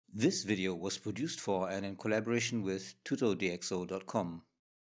This video was produced for and in collaboration with DxO.com.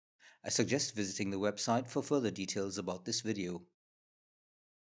 I suggest visiting the website for further details about this video.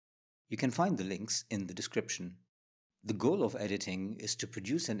 You can find the links in the description. The goal of editing is to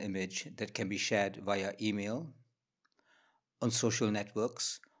produce an image that can be shared via email, on social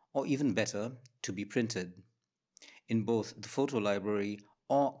networks, or even better, to be printed in both the photo library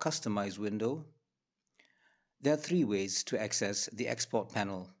or customize window. There are three ways to access the export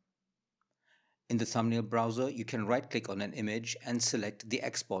panel. In the thumbnail browser, you can right-click on an image and select the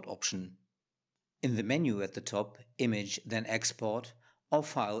export option. In the menu at the top, Image, then Export, or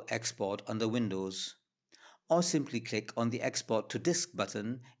File Export under Windows, or simply click on the Export to Disk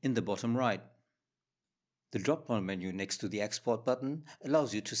button in the bottom right. The drop-down menu next to the Export button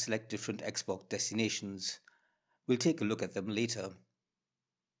allows you to select different export destinations. We'll take a look at them later.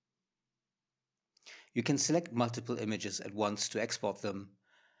 You can select multiple images at once to export them.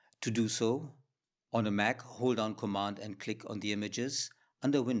 To do so, on a Mac, hold down Command and click on the images.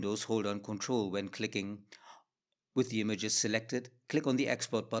 Under Windows, hold down Control when clicking. With the images selected, click on the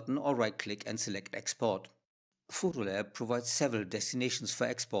Export button or right-click and select Export. PhotoLab provides several destinations for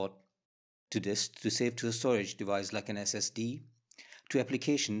export. To disk to save to a storage device like an SSD, to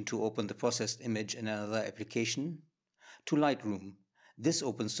application to open the processed image in another application, to Lightroom. This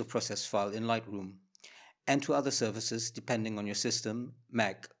opens the processed file in Lightroom, and to other services depending on your system,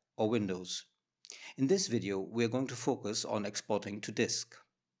 Mac or Windows. In this video, we are going to focus on exporting to disk.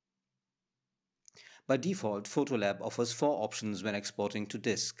 By default, PhotoLab offers 4 options when exporting to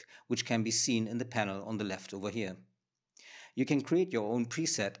disk, which can be seen in the panel on the left over here. You can create your own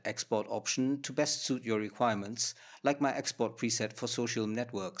preset export option to best suit your requirements, like my export preset for social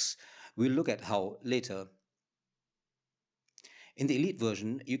networks. We'll look at how later. In the Elite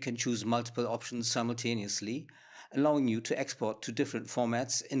version, you can choose multiple options simultaneously, allowing you to export to different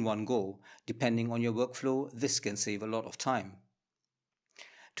formats in one go. Depending on your workflow, this can save a lot of time.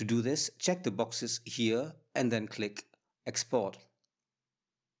 To do this, check the boxes here and then click Export.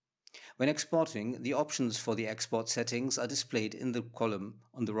 When exporting, the options for the export settings are displayed in the column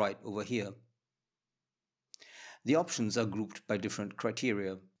on the right over here. The options are grouped by different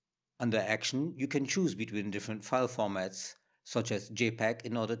criteria. Under Action, you can choose between different file formats, such as JPEG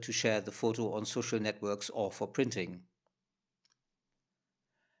in order to share the photo on social networks or for printing.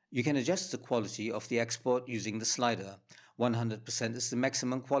 You can adjust the quality of the export using the slider. 100% is the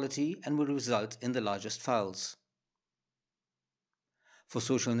maximum quality and will result in the largest files. For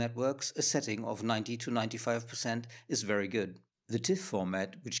social networks, a setting of 90 to 95% is very good. The TIFF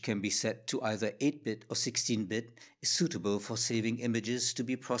format, which can be set to either 8-bit or 16-bit, is suitable for saving images to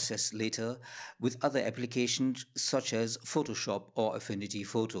be processed later with other applications such as Photoshop or Affinity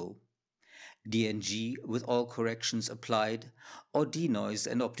Photo. DNG with all corrections applied, or denoise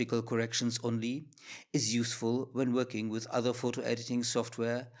and optical corrections only, is useful when working with other photo editing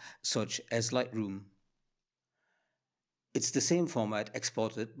software such as Lightroom. It's the same format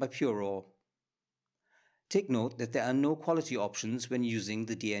exported by PureRAW. Take note that there are no quality options when using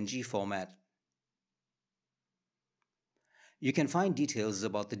the DNG format. You can find details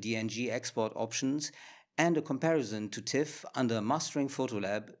about the DNG export options and a comparison to TIFF under Mastering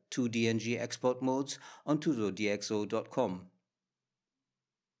PhotoLab 2 DNG export modes on DxO.com.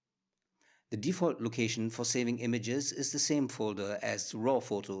 The default location for saving images is the same folder as the raw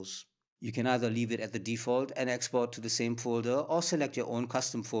photos. You can either leave it at the default and export to the same folder or select your own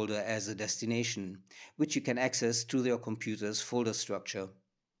custom folder as a destination, which you can access through your computer's folder structure.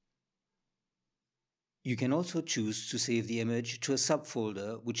 You can also choose to save the image to a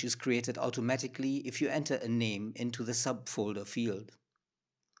subfolder, which is created automatically if you enter a name into the subfolder field.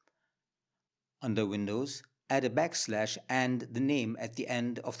 Under Windows, add a backslash and the name at the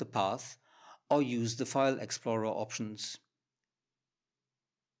end of the path, or use the File Explorer options.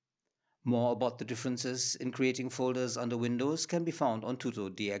 More about the differences in creating folders under Windows can be found on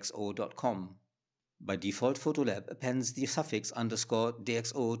DxO.com. By default, PhotoLab appends the suffix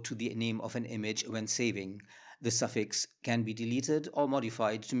 _DxO to the name of an image when saving. The suffix can be deleted or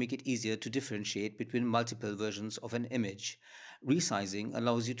modified to make it easier to differentiate between multiple versions of an image. Resizing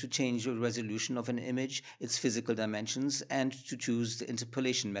allows you to change the resolution of an image, its physical dimensions, and to choose the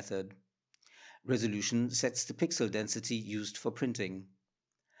interpolation method. Resolution sets the pixel density used for printing.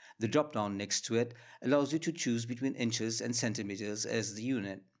 The drop-down next to it allows you to choose between inches and centimeters as the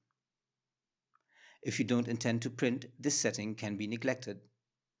unit. If you don't intend to print, this setting can be neglected.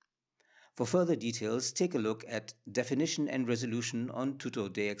 For further details, take a look at Definition and Resolution on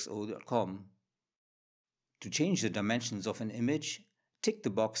DxO.com. To change the dimensions of an image, tick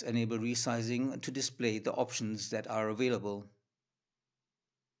the box Enable Resizing to display the options that are available.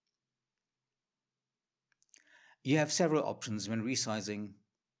 You have several options when resizing.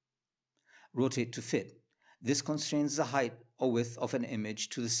 Rotate to fit. This constrains the height or width of an image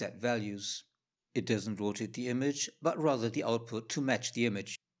to the set values. It doesn't rotate the image, but rather the output to match the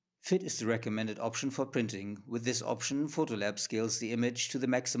image. Fit is the recommended option for printing. With this option, PhotoLab scales the image to the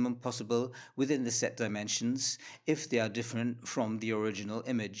maximum possible within the set dimensions if they are different from the original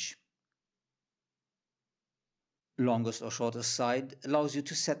image. Longest or shortest side allows you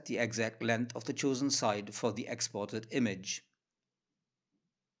to set the exact length of the chosen side for the exported image.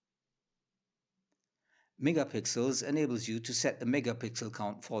 Megapixels enables you to set a megapixel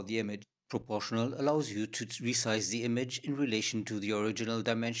count for the image. Proportional allows you to resize the image in relation to the original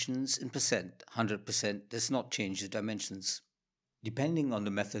dimensions in percent. 100% does not change the dimensions. Depending on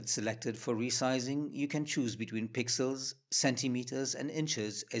the method selected for resizing, you can choose between pixels, centimeters, and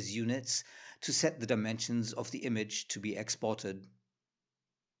inches as units to set the dimensions of the image to be exported.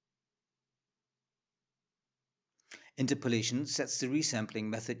 Interpolation sets the resampling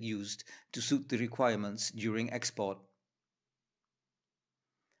method used to suit the requirements during export.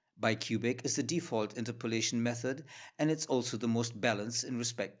 Bicubic is the default interpolation method, and it's also the most balanced in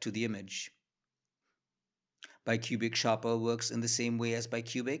respect to the image. Bicubic Sharper works in the same way as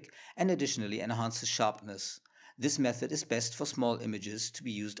bicubic and additionally enhances sharpness. This method is best for small images to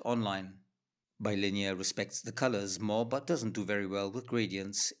be used online. Bilinear respects the colors more but doesn't do very well with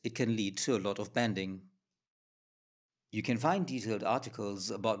gradients. It can lead to a lot of banding. You can find detailed articles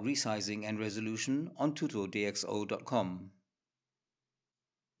about resizing and resolution on DxO.com.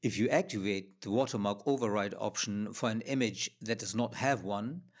 If you activate the watermark override option for an image that does not have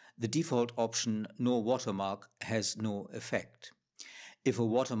one, the default option No Watermark has no effect. If a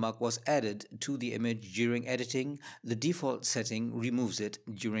watermark was added to the image during editing, the default setting removes it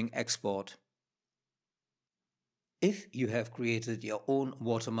during export. If you have created your own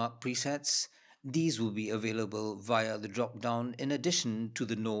watermark presets, these will be available via the drop-down in addition to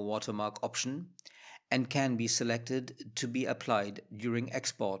the No Watermark option and can be selected to be applied during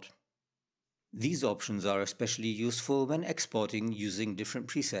export. These options are especially useful when exporting using different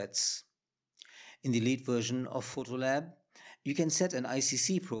presets. In the elite version of PhotoLab, you can set an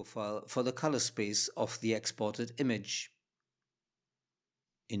ICC profile for the color space of the exported image.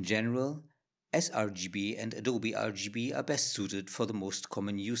 In general, sRGB and Adobe RGB are best suited for the most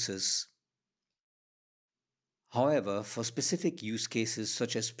common uses. However, for specific use cases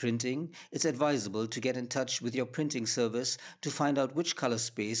such as printing, it's advisable to get in touch with your printing service to find out which color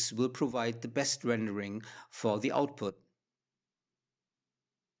space will provide the best rendering for the output.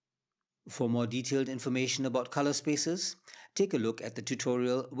 For more detailed information about color spaces, take a look at the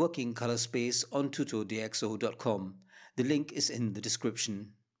tutorial Working Color Space on DxO.com. The link is in the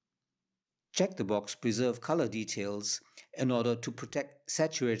description. Check the box Preserve Color Details in order to protect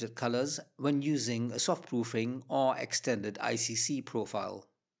saturated colors when using a softproofing or extended ICC profile.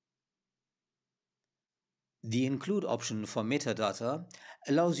 The Include option for metadata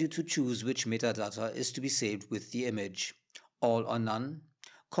allows you to choose which metadata is to be saved with the image, all or none,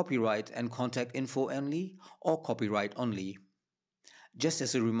 copyright and contact info only, or copyright only. Just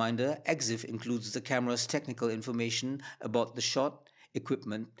as a reminder, EXIF includes the camera's technical information about the shot,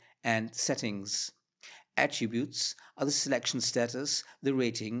 equipment, and settings. Attributes are the selection status, the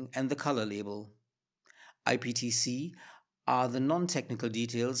rating, and the color label. IPTC are the non-technical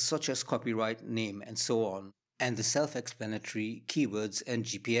details such as copyright, name, and so on, and the self-explanatory keywords and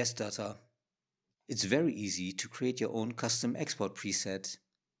GPS data. It's very easy to create your own custom export preset.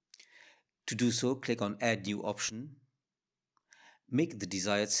 To do so, click on Add New option, make the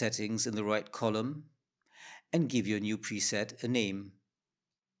desired settings in the right column, and give your new preset a name,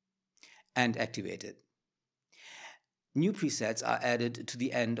 and activate it. New presets are added to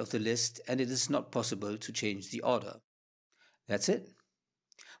the end of the list and it is not possible to change the order. That's it.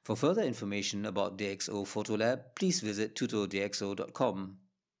 For further information about DxO PhotoLab, please visit DxO.com.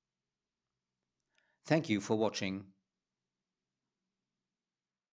 Thank you for watching.